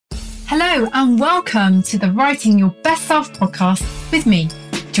Hello and welcome to the Writing Your Best Self podcast with me,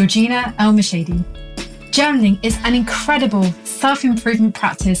 Georgina El-Mashady. Journaling is an incredible self-improvement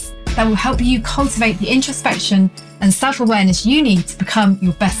practice that will help you cultivate the introspection and self-awareness you need to become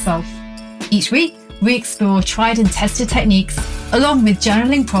your best self. Each week, we explore tried and tested techniques along with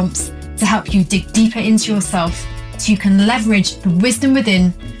journaling prompts to help you dig deeper into yourself so you can leverage the wisdom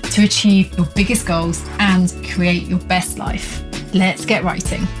within to achieve your biggest goals and create your best life. Let's get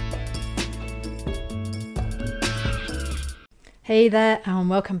writing. Hey there, and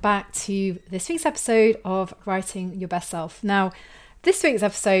welcome back to this week's episode of Writing Your Best Self. Now, this week's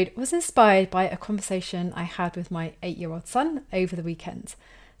episode was inspired by a conversation I had with my 8-year-old son over the weekend.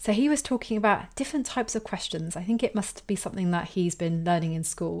 So he was talking about different types of questions. I think it must be something that he's been learning in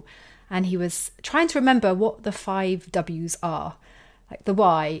school. And he was trying to remember what the 5 W's are, like the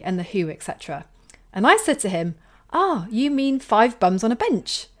why and the who, etc. And I said to him, you mean 5 bums on a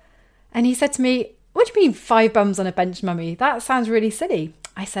bench? And he said to me, what do you mean 5 bums on a bench, mummy? That sounds really silly.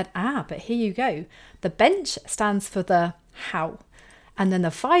 I said, but here you go. The bench stands for the how. And then the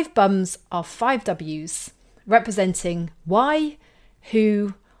 5 bums are 5 W's, representing why,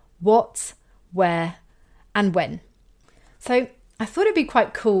 who, what, where, and when. So I thought it'd be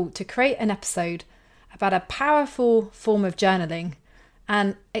quite cool to create an episode about a powerful form of journaling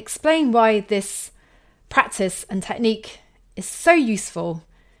and explain why this practice and technique is so useful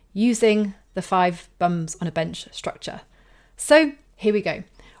using the 5 bums on a bench structure. So here we go.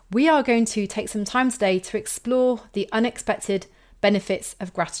 We are going to take some time today to explore the unexpected benefits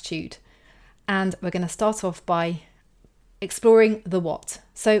of gratitude. And we're going to start off by exploring the what.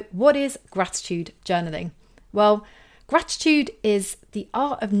 So what is gratitude journaling? Well, gratitude is the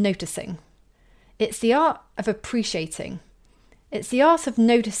art of noticing. It's the art of appreciating. It's the art of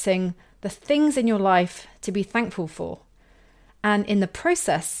noticing the things in your life to be thankful for. And in the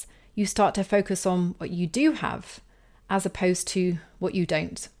process, you start to focus on what you do have as opposed to what you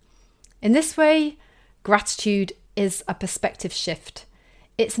don't. In this way, gratitude is a perspective shift.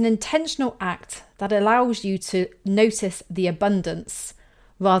 It's an intentional act that allows you to notice the abundance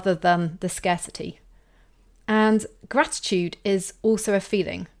rather than the scarcity. And gratitude is also a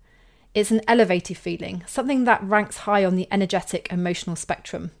feeling. It's an elevated feeling, something that ranks high on the energetic emotional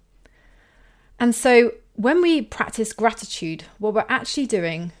spectrum. And so when we practice gratitude, what we're actually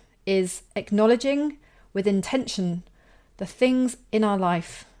doing is acknowledging with intention the things in our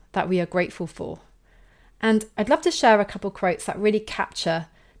life that we are grateful for. And I'd love to share a couple quotes that really capture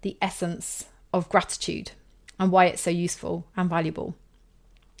the essence of gratitude and why it's so useful and valuable.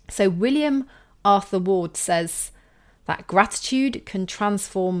 So William Arthur Ward says that gratitude can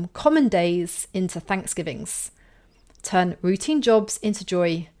transform common days into Thanksgivings, turn routine jobs into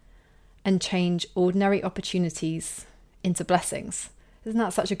joy, and change ordinary opportunities into blessings. Isn't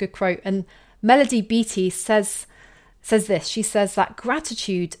that such a good quote? And Melody Beattie says this. She says that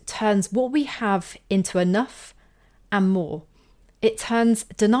gratitude turns what we have into enough and more. It turns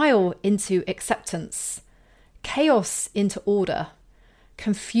denial into acceptance, chaos into order,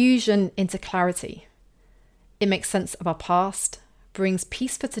 confusion into clarity. It makes sense of our past, brings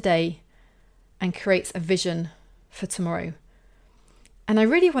peace for today, and creates a vision for tomorrow. And I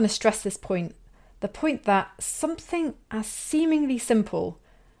really want to stress this point, the point that something as seemingly simple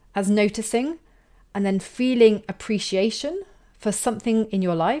as noticing and then feeling appreciation for something in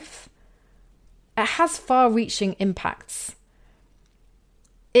your life, it has far-reaching impacts.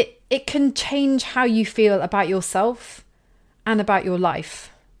 It can change how you feel about yourself and about your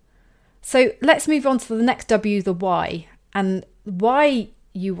life. So let's move on to the next W, the why. And why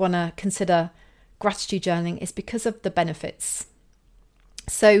you want to consider gratitude journaling is because of the benefits.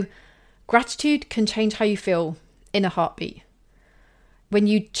 So gratitude can change how you feel in a heartbeat. When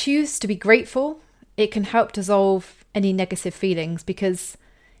you choose to be grateful, it can help dissolve any negative feelings because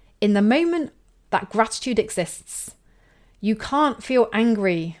in the moment that gratitude exists, you can't feel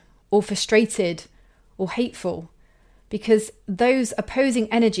angry or frustrated or hateful because those opposing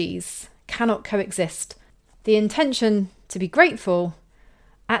energies cannot coexist. The intention to be grateful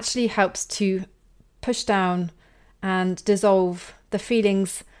actually helps to push down and dissolve the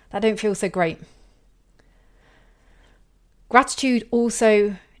feelings that don't feel so great. Gratitude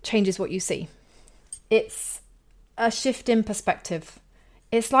also changes what you see. It's a shift in perspective.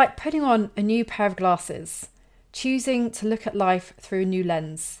 It's like putting on a new pair of glasses, choosing to look at life through a new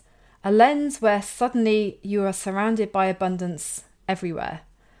lens, a lens where suddenly you are surrounded by abundance everywhere.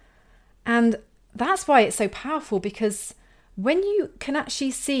 And that's why it's so powerful, because when you can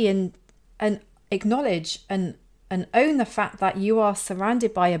actually see and acknowledge and own the fact that you are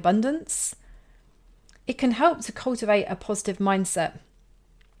surrounded by abundance, it can help to cultivate a positive mindset.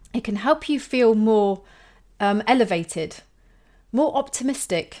 It can help you feel more elevated, more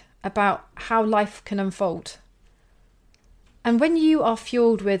optimistic about how life can unfold. And when you are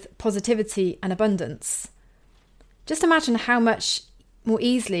fueled with positivity and abundance, just imagine how much more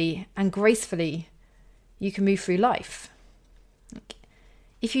easily and gracefully you can move through life.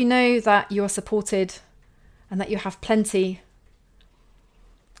 If you know that you are supported and that you have plenty,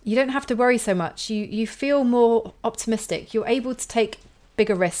 you don't have to worry so much. You feel more optimistic. You're able to take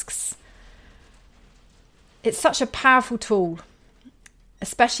bigger risks. It's such a powerful tool,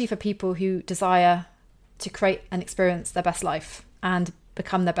 especially for people who desire to create and experience their best life and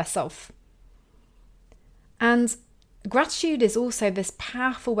become their best self. And gratitude is also this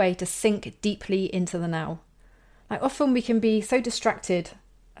powerful way to sink deeply into the now. Like often we can be so distracted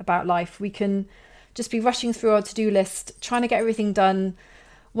about life. We can just be rushing through our to-do list, trying to get everything done,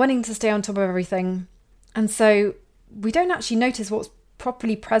 wanting to stay on top of everything. And so we don't actually notice what's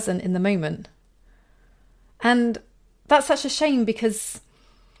properly present in the moment. And that's such a shame because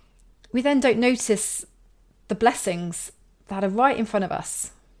we then don't notice the blessings that are right in front of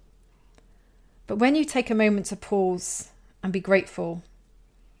us. But when you take a moment to pause and be grateful,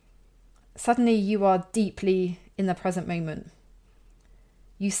 suddenly you are deeply in the present moment.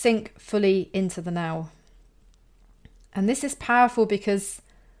 You sink fully into the now. And this is powerful because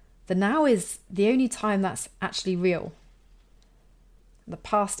the now is the only time that's actually real. The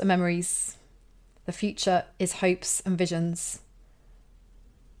past are memories. The future is hopes and visions.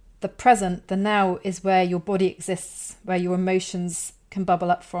 The present, the now, is where your body exists, where your emotions can bubble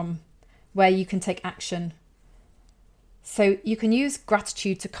up from, where you can take action. So you can use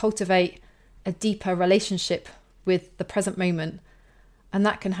gratitude to cultivate a deeper relationship with the present moment, and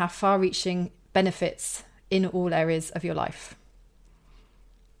that can have far-reaching benefits in all areas of your life.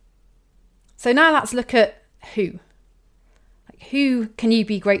 So now let's look at who. Who can you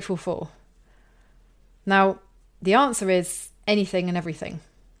be grateful for? Now, the answer is anything and everything.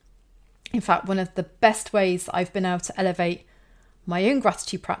 In fact, one of the best ways I've been able to elevate my own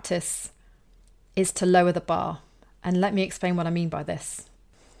gratitude practice is to lower the bar. And let me explain what I mean by this.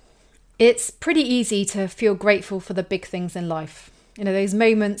 It's pretty easy to feel grateful for the big things in life. You know, those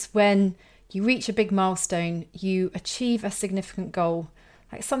moments when you reach a big milestone, you achieve a significant goal,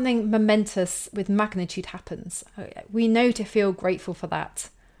 like something momentous with magnitude happens. We know to feel grateful for that.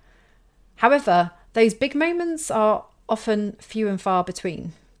 However, those big moments are often few and far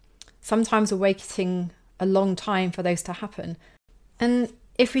between. Sometimes we're waiting a long time for those to happen. And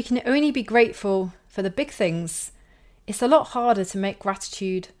if we can only be grateful for the big things, it's a lot harder to make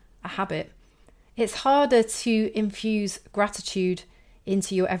gratitude a habit. It's harder to infuse gratitude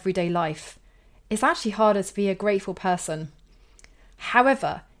into your everyday life. It's actually harder to be a grateful person.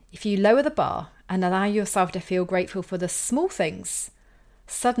 However, if you lower the bar and allow yourself to feel grateful for the small things,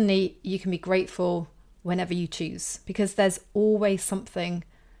 suddenly you can be grateful whenever you choose, because there's always something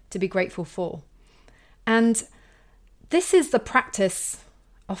to be grateful for. And this is the practice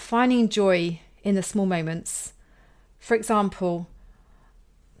of finding joy in the small moments. For example,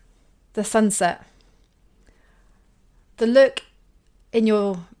 the sunset, the look in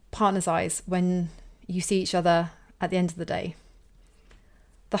your partner's eyes when you see each other at the end of the day,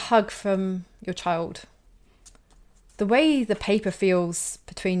 the hug from your child, the way the paper feels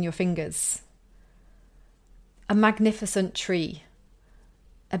between your fingers, a magnificent tree,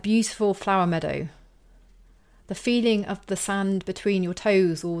 a beautiful flower meadow, the feeling of the sand between your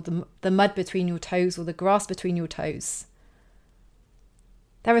toes, or the mud between your toes, or the grass between your toes.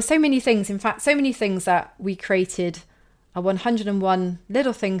 There are so many things, in fact, so many things that we created a 101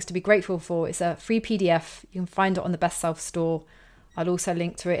 little things to be grateful for. It's a free PDF. You can find it on the Best Self store. I'll also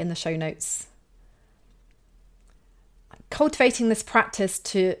link to it in the show notes. Cultivating this practice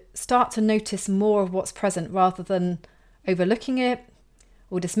to start to notice more of what's present rather than overlooking it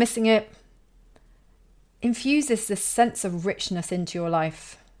or dismissing it infuses this sense of richness into your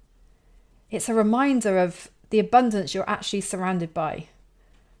life. It's a reminder of the abundance you're actually surrounded by.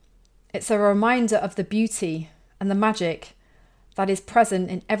 It's a reminder of the beauty and the magic that is present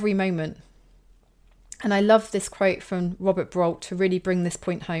in every moment. And I love this quote from Robert Brault to really bring this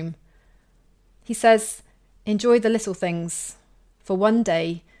point home. He says, "Enjoy the little things, for one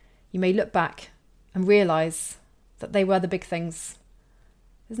day you may look back and realise that they were the big things."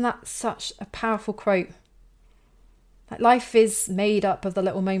 Isn't that such a powerful quote? Like, life is made up of the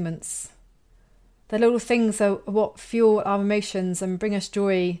little moments. The little things are what fuel our emotions and bring us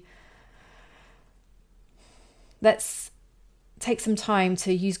joy. Let's take some time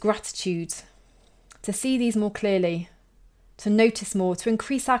to use gratitude, to see these more clearly, to notice more, to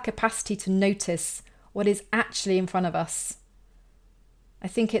increase our capacity to notice what is actually in front of us. I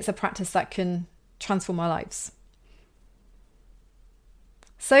think it's a practice that can transform our lives.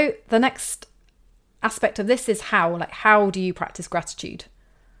 So the next aspect of this is how do you practice gratitude?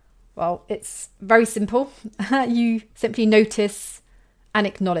 Well, it's very simple. You simply notice and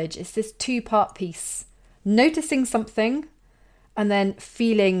acknowledge. It's this two-part piece. Noticing something and then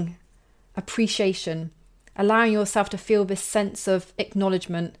feeling appreciation, allowing yourself to feel this sense of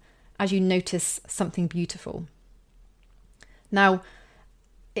acknowledgement as you notice something beautiful. Now,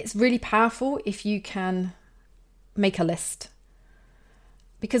 it's really powerful if you can make a list.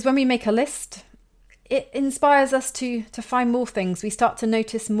 Because when we make a list, it inspires us to find more things. We start to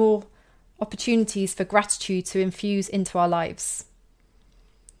notice more opportunities for gratitude to infuse into our lives.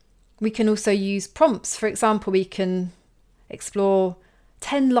 We can also use prompts. For example, we can explore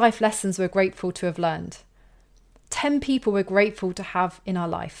 10 life lessons we're grateful to have learned, 10 people we're grateful to have in our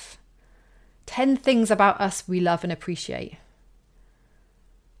life, 10 things about us we love and appreciate.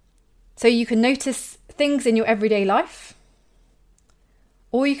 So you can notice things in your everyday life,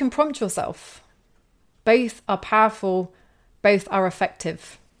 or you can prompt yourself. Both are powerful, both are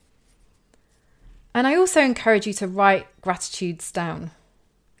effective. And I also encourage you to write gratitudes down.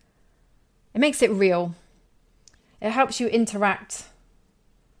 It makes it real. It helps you interact.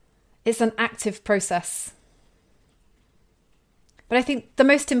 It's an active process. But I think the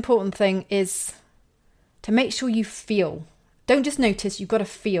most important thing is to make sure you feel. Don't just notice, you've got to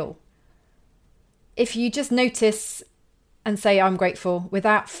feel. If you just notice and say, I'm grateful,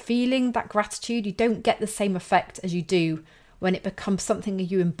 without feeling that gratitude, you don't get the same effect as you do when it becomes something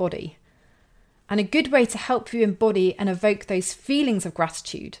you embody. And a good way to help you embody and evoke those feelings of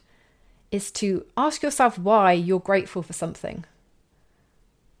gratitude is to ask yourself why you're grateful for something.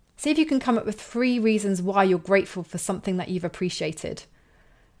 See if you can come up with 3 reasons why you're grateful for something that you've appreciated.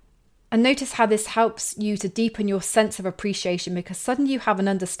 And notice how this helps you to deepen your sense of appreciation, because suddenly you have an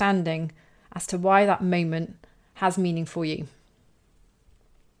understanding as to why that moment has meaning for you.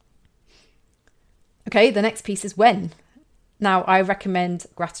 Okay, the next piece is when. Now, I recommend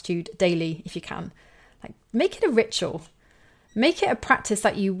gratitude daily if you can. Make it a ritual. Make it a practice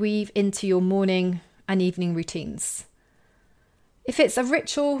that you weave into your morning and evening routines. If it's a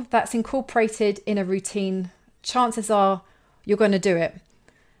ritual that's incorporated in a routine, chances are you're going to do it.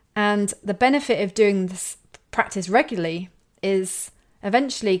 And the benefit of doing this practice regularly is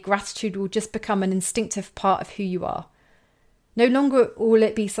eventually gratitude will just become an instinctive part of who you are. No longer will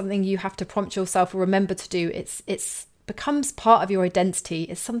it be something you have to prompt yourself or remember to do. It's becomes part of your identity.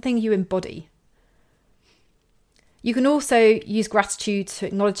 It's something you embody. You can also use gratitude to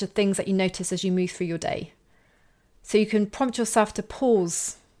acknowledge the things that you notice as you move through your day. So you can prompt yourself to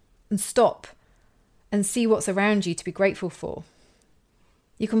pause and stop and see what's around you to be grateful for.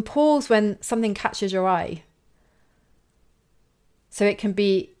 You can pause when something catches your eye. So it can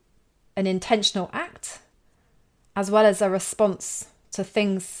be an intentional act as well as a response to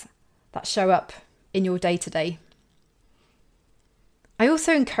things that show up in your day-to-day. I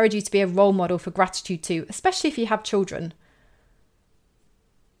also encourage you to be a role model for gratitude too, especially if you have children.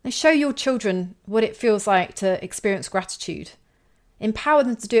 Now, show your children what it feels like to experience gratitude. Empower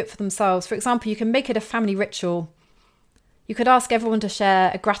them to do it for themselves. For example, you can make it a family ritual. You could ask everyone to share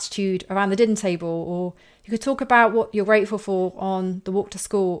a gratitude around the dinner table, or you could talk about what you're grateful for on the walk to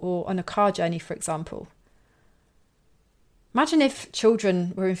school or on a car journey, for example. Imagine if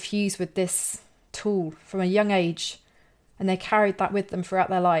children were infused with this tool from a young age and they carried that with them throughout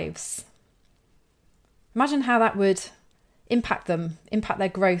their lives. Imagine how that would impact them, impact their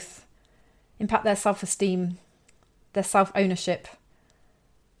growth, impact their self-esteem, their self-ownership,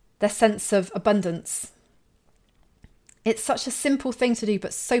 their sense of abundance. It's such a simple thing to do,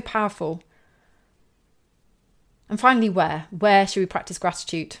 but so powerful. And finally, where? Where should we practice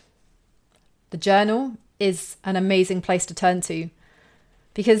gratitude? The journal is an amazing place to turn to,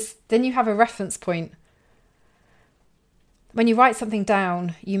 because then you have a reference point. When you write something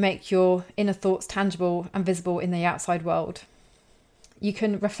down, you make your inner thoughts tangible and visible in the outside world. You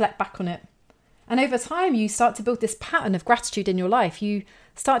can reflect back on it. And over time, you start to build this pattern of gratitude in your life. You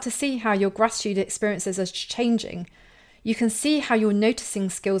start to see how your gratitude experiences are changing. You can see how your noticing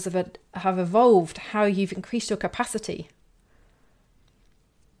skills have evolved, how you've increased your capacity.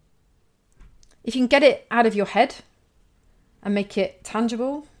 If you can get it out of your head and make it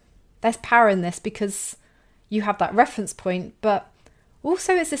tangible, there's power in this, because you have that reference point, but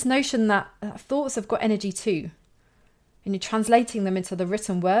also it's this notion that thoughts have got energy too. And you're translating them into the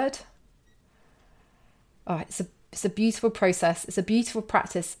written word. Oh, it's a beautiful process. It's a beautiful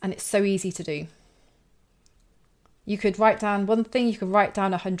practice, and it's so easy to do. You could write down one thing, you could write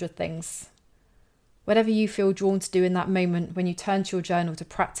down 100 things. whatever you feel drawn to do in that moment when you turn to your journal to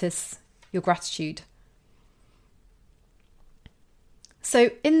practice your gratitude.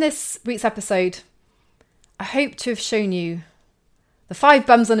 So in this week's episode, I hope to have shown you the 5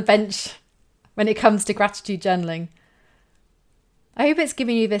 bums on a bench when it comes to gratitude journaling. I hope it's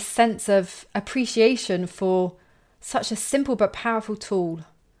giving you this sense of appreciation for such a simple but powerful tool,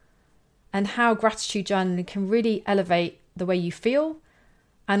 and how gratitude journaling can really elevate the way you feel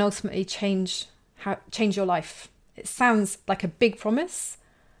and ultimately change your life. It sounds like a big promise,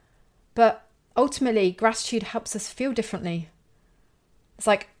 but ultimately gratitude helps us feel differently. It's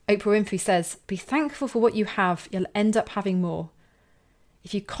like Oprah Winfrey says, be thankful for what you have, you'll end up having more.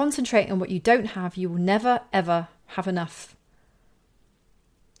 If you concentrate on what you don't have, you will never, ever have enough.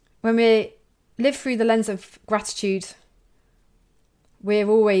 When we live through the lens of gratitude, we're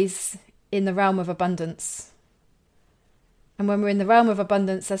always in the realm of abundance. And when we're in the realm of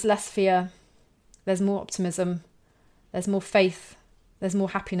abundance, there's less fear, there's more optimism, there's more faith, there's more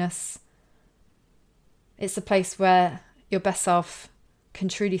happiness. It's a place where your best self can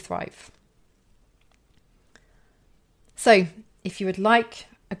truly thrive. So, if you would like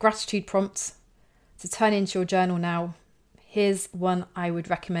a gratitude prompt to turn into your journal now, here's one I would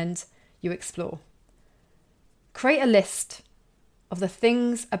recommend you explore. Create a list of the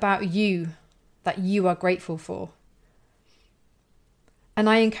things about you that you are grateful for. And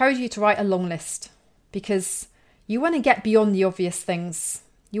I encourage you to write a long list, because you want to get beyond the obvious things.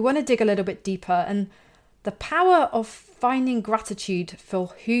 You want to dig a little bit deeper, and the power of finding gratitude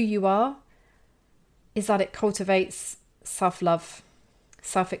for who you are is that it cultivates self-love,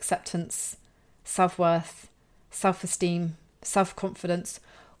 self-acceptance, self-worth, self-esteem, self-confidence,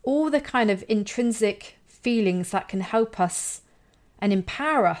 all the kind of intrinsic feelings that can help us and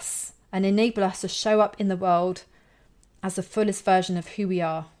empower us and enable us to show up in the world as the fullest version of who we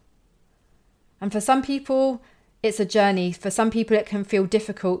are. And for some people, it's a journey. For some people, it can feel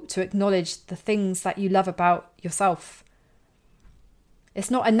difficult to acknowledge the things that you love about yourself.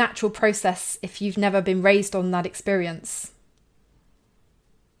 It's not a natural process if you've never been raised on that experience.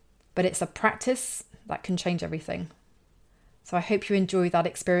 But it's a practice that can change everything. So I hope you enjoy that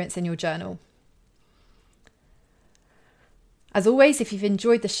experience in your journal. As always, if you've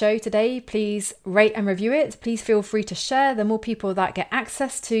enjoyed the show today, please rate and review it. Please feel free to share. The more people that get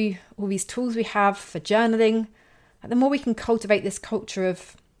access to all these tools we have for journaling, the more we can cultivate this culture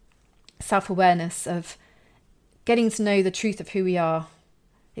of self-awareness, of getting to know the truth of who we are,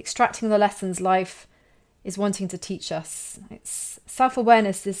 extracting the lessons life is wanting to teach us. It's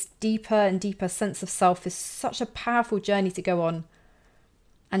self-awareness, this deeper and deeper sense of self, is such a powerful journey to go on.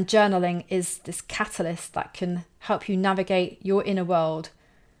 And journaling is this catalyst that can help you navigate your inner world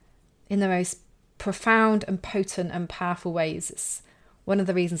in the most profound and potent and powerful ways. It's one of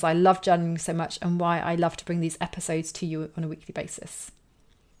the reasons I love journaling so much, and why I love to bring these episodes to you on a weekly basis.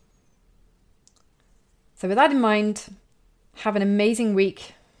 So with that in mind, have an amazing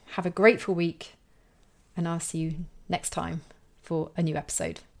week, have a grateful week, and I'll see you next time for a new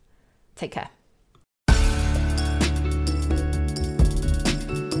episode. Take care.